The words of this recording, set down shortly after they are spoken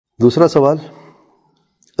دوسرا سوال،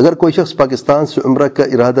 اگر کوئی شخص پاکستان سے عمرہ کا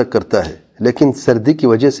ارادہ کرتا ہے لیکن سردی کی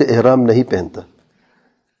وجہ سے احرام نہیں پہنتا،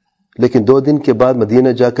 لیکن 2 دن کے بعد مدینہ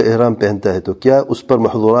جا کر احرام پہنتا ہے، تو کیا اس پر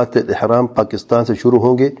محظورات احرام پاکستان سے شروع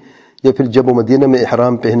ہوں گے یا پھر جب وہ مدینہ میں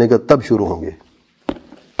احرام پہنے گا تب شروع ہوں گے؟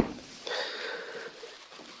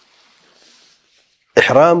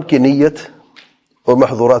 احرام کی نیت اور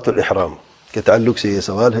محظورات الاحرام کے تعلق سے یہ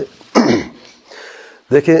سوال ہے۔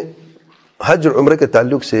 دیکھیں، حج اور عمرہ کے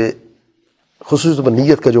تعلق سے خصوصاً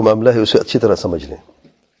نیت کا جو معاملہ ہے اسے اچھی طرح سمجھ لیں۔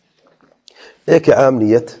 ایک ہے عام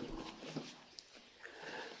نیت،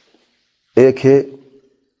 ایک ہے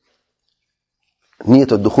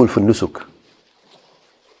نیت الدخول فی النسک،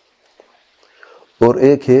 اور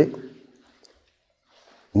ایک ہے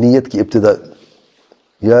نیت کی ابتدا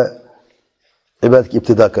یا عبادت کی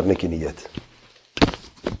ابتدا کرنے کی نیت،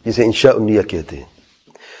 جسے انشاء النیہ کہتے ہیں۔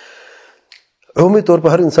 عمومی طور پر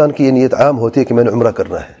ہر انسان کی یہ نیت عام ہوتی ہے کہ میں نے عمرہ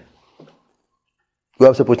کرنا ہے۔ کوئی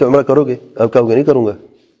آپ سے پوچھتا عمرہ کرو گے؟ آپ کہو گے نہیں کروں گا۔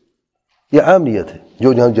 یہ عام نیت ہے،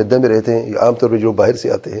 جو جہاں جدہ میں رہتے ہیں یا عام طور پر جو باہر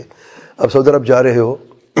سے آتے ہیں، اب سعودی عرب جا رہے ہو،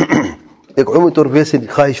 ایک عمومی طور پر ویسے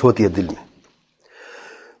خواہش ہوتی ہے دل میں۔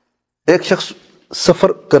 ایک شخص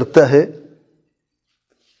سفر کرتا ہے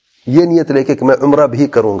یہ نیت لے کے کہ میں عمرہ بھی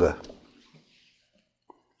کروں گا،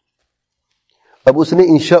 اب اس نے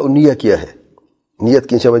انشاء النیہ کیا ہے، نیت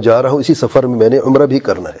کی انشاء میں جا رہا ہوں، اسی سفر میں نے عمرہ بھی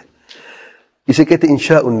کرنا ہے، اسے کہتے ہیں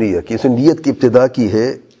انشاء النیہ، کہ اس نے نیت کی ابتدا کی ہے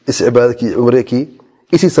اس عبادت کی، عمرے کی،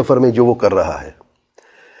 اسی سفر میں جو وہ کر رہا ہے۔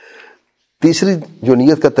 تیسری جو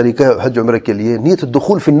نیت کا طریقہ ہے حج عمرہ کے لیے، نیت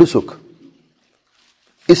دخول فی النسک،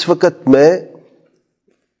 اس وقت میں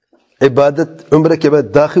عبادت عمرہ کے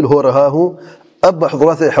بعد داخل ہو رہا ہوں، اب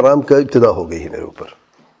محظورات احرام کا ابتدا ہو گئی ہے میرے اوپر،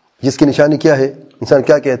 جس کی نشانی کیا ہے؟ انسان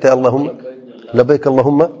کیا کہتا ہے؟ اللہم لبیک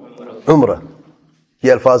اللہم عمرہ،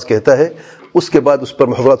 یہ الفاظ کہتا ہے، اس کے بعد اس پر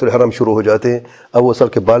محظورات الحرام شروع ہو جاتے ہیں۔ اب وہ سر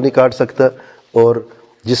کے بال نہیں کاٹ سکتا اور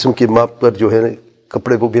جسم کی ماپ پر جو ہے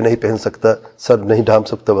کپڑے کو بھی نہیں پہن سکتا، سر نہیں ڈھانپ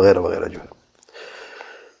سکتا، وغیرہ وغیرہ جو ہے۔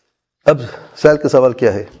 اب سائل کا سوال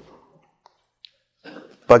کیا ہے؟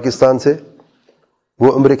 پاکستان سے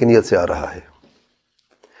وہ عمرے کی نیت سے آ رہا ہے،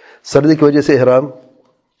 سردی کی وجہ سے احرام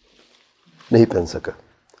نہیں پہن سکا،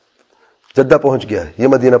 جدہ پہنچ گیا ہے، یہ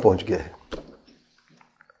مدینہ پہنچ گیا ہے،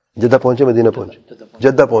 جدہ پہنچے، مدینہ پہنچے،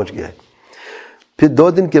 جدہ پہنچ گیا ہے، پھر 2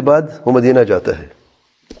 دن کے بعد وہ مدینہ جاتا ہے،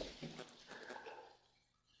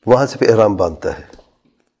 وہاں سے پھر احرام باندھتا ہے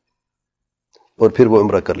اور پھر وہ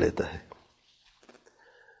عمرہ کر لیتا ہے۔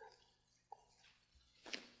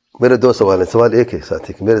 میرے 2 سوال ہیں، سوال ایک ہے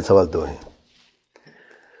ساتھی، میرے سوال 2 ہیں،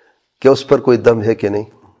 کیا اس پر کوئی دم ہے کہ نہیں؟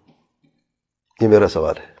 یہ میرا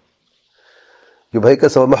سوال ہے، جو بھائی کا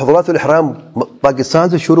سوال۔ محظورات الاحرام پاکستان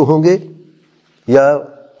سے شروع ہوں گے یا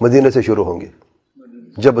مدینہ سے شروع ہوں گے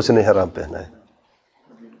جب اس نے احرام پہنا ہے؟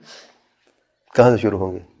 کہاں سے شروع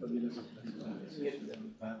ہوں گے؟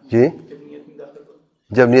 جی،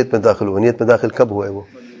 جب نیت میں داخل ہوا۔ نیت میں داخل کب ہوا ہے وہ؟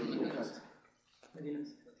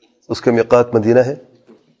 اس کا میقات مدینہ ہے؟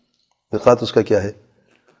 میقات اس کا کیا ہے؟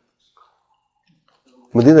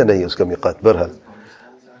 مدینہ نہیں ہے اس کا میقات۔ بہرحال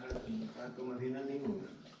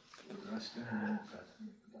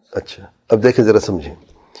اچھا، اب دیکھیں ذرا سمجھیں،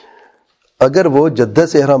 اگر وہ جدہ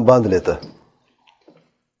سے احرام باندھ لیتا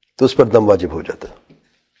تو اس پر دم واجب ہو جاتا،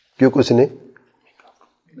 کیونکہ اس نے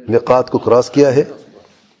میقات کو کراس کیا ہے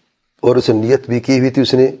اور اسے نیت بھی کی ہوئی تھی،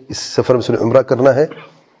 اس نے اس سفر میں اس نے عمرہ کرنا ہے،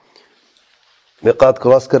 میقات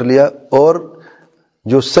کراس کر لیا، اور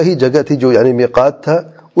جو صحیح جگہ تھی جو یعنی میقات تھا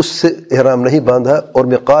اس سے احرام نہیں باندھا، اور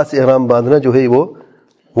میقات سے احرام باندھنا جو ہے وہ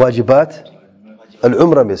واجبات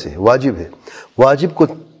العمرہ میں سے واجب ہے۔ واجب کو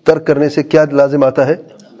ترک کرنے سے کیا لازم آتا ہے؟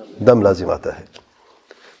 دم لازم آتا ہے۔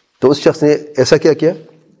 تو اس شخص نے ایسا کیا کیا؟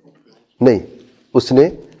 نہیں، اس نے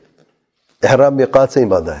احرام میقات سے ہی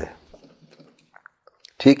باندھا ہے،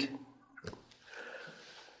 ٹھیک۔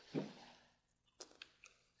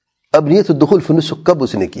 اب نیت الدخول فی النسک کب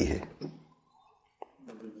اس نے کی ہے؟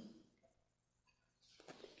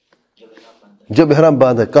 جب احرام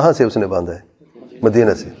باندھا۔ کہاں سے اس نے باندھا ہے؟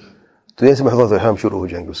 مدینہ سے، تو یہیں سے محظورات احرام شروع ہو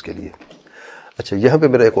جائیں گے اس کے لیے۔ اچھا، یہاں پہ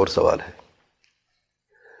میرا ایک اور سوال ہے،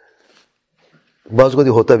 بعض اوقات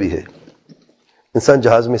ہوتا بھی ہے، انسان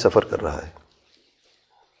جہاز میں سفر کر رہا ہے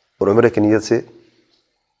اور عمرے کی نیت سے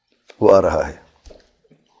وہ آ رہا ہے،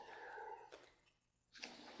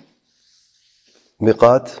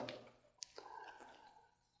 میقات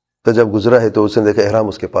تو جب گزرا ہے تو اس نے دیکھا احرام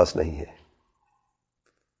اس کے پاس نہیں ہے،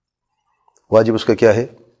 واجب اس کا کیا ہے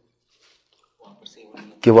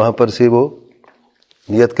کہ وہاں پر سے وہ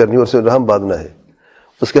نیت کرنی اور اسے احرام باندھنا ہے۔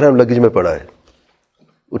 اس کے احرام لگیج میں پڑا ہے،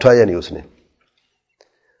 اٹھایا نہیں اس نے،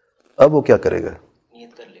 اب وہ کیا کرے گا؟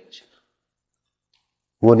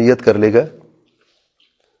 وہ نیت کر لے گا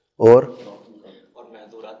اور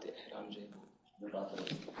محظورات احرام جو ہے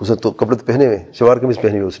اسے تو کپڑے تو پہنے ہوئے، شلوار قمیض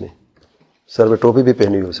پہنی ہوئی اس نے، سر میں ٹوپی بھی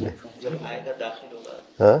پہنی ہوئی اس نے. جب آئے گا داخل ہوگا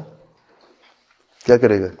ہاں کیا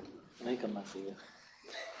کرے گا؟ نہیں کرنا چاہیے،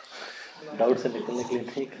 ڈاؤٹ سے نکلنے کے لیے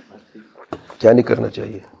نہیں کرنا چاہیے. کیا نہیں کرنا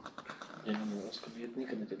چاہیے؟ اس کو نیت نہیں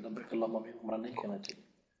کرنا چاہیے، لبیک اللہم عمرہ نہیں کہنا چاہیے.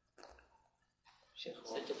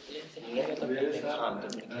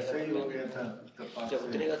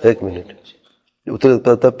 ایک منٹ،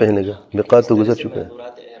 اترے تب پہنے گا، میقات تو گزر چکا ہے.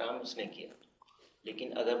 محظورات احرام اس نے کیا، لیکن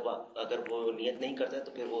اگر وہ نیت نہیں کرتا ہے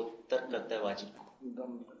تو پھر وہ ترک کرتا ہے واجب کو.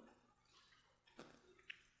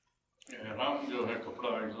 احرام جو ہے کپڑا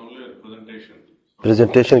از اونلی ریپرزنٹیشن.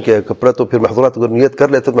 پریزنٹیشن کیا ہے کپڑا؟ تو پھر محظورات اگر نیت کر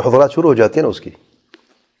لیتے تو محظورات شروع ہو جاتی ہے نا اس کی.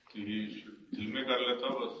 دل میں کر لیتا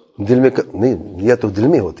بس، دل میں نہیں، نیت تو دل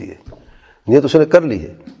میں ہوتی ہے، نیت اس نے کر لی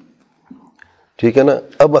ہے، ٹھیک ہے نا.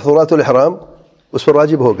 اب محظورات الاحرام اس پر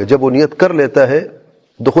واجب ہو گئے جب وہ نیت کر لیتا ہے.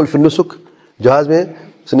 دخول فی النسک، جہاز میں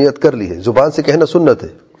اس نے نیت کر لی ہے، زبان سے کہنا سنت ہے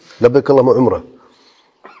لبیک اللہم عمرہ،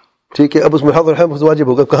 ٹھیک ہے. اب اس محظور الاحرام واجب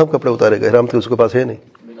ہوگا، کہاں کپڑے اتارے گا؟ احرام تو اس کے پاس ہے نہیں.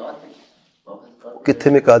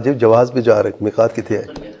 کتنے میقات؟ جب جواز بھی جا رہے، میقات کتنے ہے؟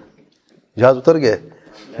 جہاز اتر گیا ہے،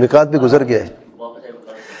 میقات بھی گزر گیا ہے.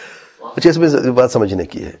 اچھا اس میں بات سمجھنے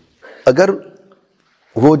کی ہے، اگر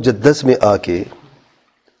وہ جدس میں آ کے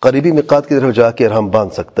قریبی میقات کی طرف جا کے احرام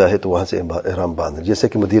باندھ سکتا ہے تو وہاں سے احرام باندھے، جیسے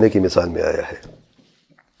کہ مدینہ کی مثال میں آیا ہے.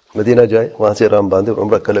 مدینہ جائے وہاں سے احرام باندھے اور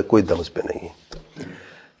عمرہ کرے، کوئی دم اس پہ نہیں ہے.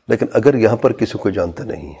 لیکن اگر یہاں پر کسی کو جانتا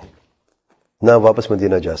نہیں ہے، نہ واپس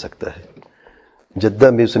مدینہ جا سکتا ہے، جدہ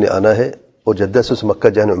میں اس نے آنا ہے اور جدہ سے اس مکہ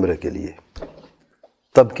جانا عمرہ کے لیے،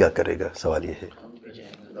 تب کیا کرے گا؟ سوال یہ ہے.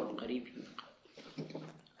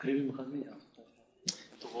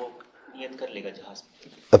 تو وہ نیت کر لے گا جہاز میں.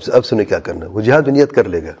 اب سنیں کیا کرنا، وہ جہاز میں نیت کر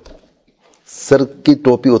لے گا، سر کی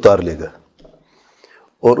ٹوپی اتار لے گا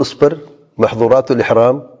اور اس پر محظورات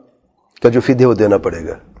الاحرام کا جو فدیہ وہ دینا پڑے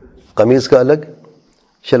گا. قمیض کا الگ،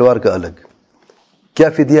 شلوار کا الگ. کیا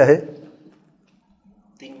فدیہ ہے؟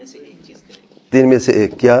 تین میں سے ایک چیز کرے گا. تین میں سے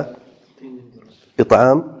ایک کیا؟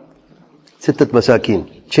 اطعام ستت مساکین،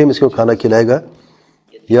 6 مسکینوں کو کھانا کھلائے گا،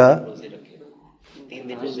 یا روزے رکھے گا، 3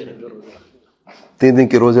 دن روزے رکھے گا، 3 دن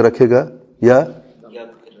کے روزے رکھے گا، یا یا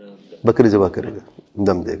پھر بکری ذبح کرے گا،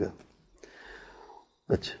 دم دے گا.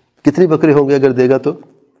 اچھا کتنی بکری ہوں گے اگر دے گا تو؟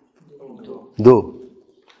 2.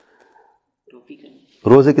 ٹوپی کا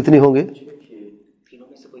روزے کتنی ہوں گے؟ تینوں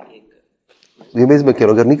میں سے کوئی ایک. امیز میں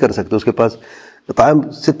کرو، اگر نہیں کر سکتے اس کے پاس اطعام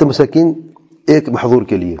 6 مساکین ایک محظور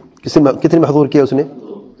کے لیے، کتنے محظور کیا اس نے؟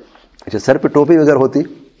 اچھا سر پہ ٹوپی اگر ہوتی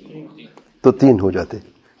تو 3 ہو جاتے.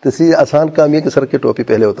 تو اس لیے آسان کام یہ کہ سر کی ٹوپی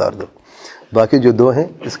پہلے اتار دو، باقی جو 2 ہیں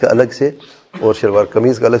اس کا الگ سے، اور شلوار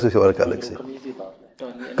قمیض کا الگ سے، شلوار کا الگ سے.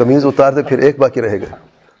 قمیض اتار دے پھر ایک باقی رہے گا،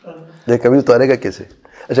 یہ قمیض اتارے گا کیسے؟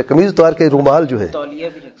 اچھا قمیض اتار کے رومال جو ہے، تولیہ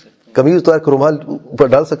بھی رکھ سکتے ہیں، قمیض اتار کے رومال اوپر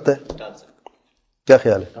ڈال سکتا ہے؟ ڈال سکتے ہیں. کیا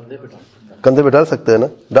خیال ہے؟ کندھے پہ ڈال سکتا ہے نا؟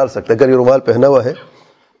 ڈال سکتا ہے. اگر یہ رومال پہنا ہوا ہے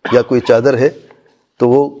یا کوئی چادر ہے تو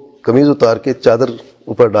وہ قمیض اتار کے چادر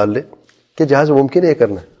اوپر ڈال لے. کہ جہاز ممکن ہے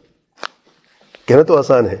کرنا؟ کہنا تو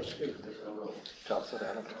آسان ہے.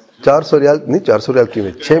 400 ریال نہیں، 400 ریال کیوں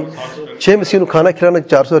ہے؟ 6 مسکینوں کو کھانا کھلانا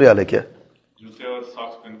 400 ریال ہے کیا؟ جوتے اور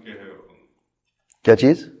ساکس پہن کے ہے، کیا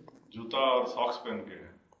چیز؟ جوتا اور ساکس پہن کے ہے.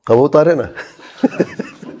 ہاں وہ اتارے نا.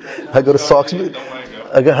 اگر ساکس بھی،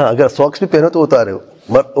 اگر ساکس بھی پہنو تو اتارے ہو.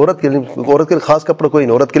 عورت کے لیے خاص کپڑا کوئی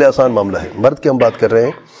نہیں، عورت کے لیے آسان معاملہ ہے. مرد کی ہم بات کر رہے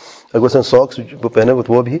ہیں، اگر اس نے ساکس پہنے ہو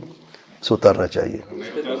تو وہ بھی اسے اتارنا چاہیے.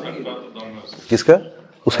 کس کا؟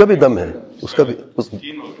 اس کا بھی دم ہے، اس کا بھی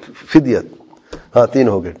فدیت. ہاں 3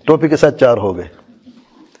 ہو گئے، ٹوپی کے ساتھ 4 ہو گئے.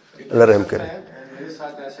 اللہ رحم کرے. میرے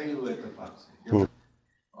ساتھ ایسا ہی ہوا اتفاق سے،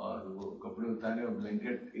 اور وہ کپڑے اتارے اور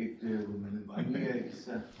بلینکٹ ایک میں نے باندھ لیا ایک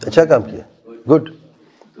حصہ. اچھا کام کیا، گڈ،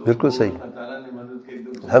 بالکل صحیح، اللہ تعالیٰ نے مدد کی.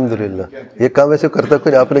 الحمدللہ. یہ کام ویسے کرتا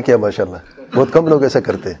کوئی آپ نے کیا ماشاء اللہ، بہت کم لوگ ایسا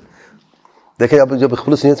کرتے ہیں. دیکھیں آپ جب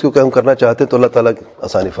خلوص نیت کو ہم کرنا چاہتے ہیں تو اللہ تعالیٰ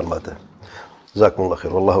آسانی فرماتا ہے. جزاکم اللہ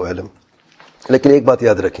خیر، واللہ اعلم. لیکن ایک بات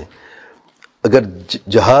یاد رکھیں، اگر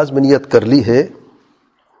جہاز میں نیت کر لی ہے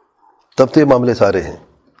تب تو یہ معاملے سارے ہیں.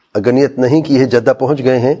 اگر نیت نہیں کی ہے، جدہ پہنچ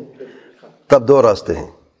گئے ہیں، تب 2 راستے ہیں.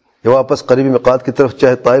 یا واپس قریبی میقات کی طرف،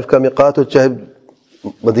 چاہے طائف کا میقات ہو، چاہے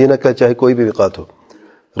مدینہ کا، چاہے کوئی بھی میقات ہو،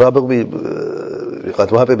 رابغ بھی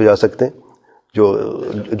میقات، وہاں پہ بھی جا سکتے ہیں. جو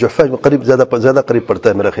جحفہ قریب زیادہ قریب پڑتا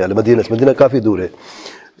ہے میرا خیال ہے مدینہ سے. مدینہ کافی دور ہے.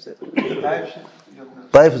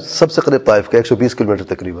 طائف سب سے قریب طائف کا 120 کلومیٹر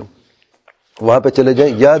تقریباً. وہاں پہ چلے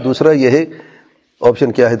جائیں. یا دوسرا یہ ہے،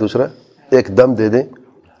 آپشن کیا ہے دوسرا، ایک دم دے دیں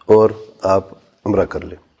اور آپ عمرہ کر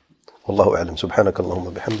لیں. واللہ اعلم. سبحانک اللہم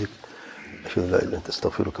وبحمدک، اشہد ان لا الہ الا انت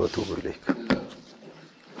استغفرک واتوب الیک.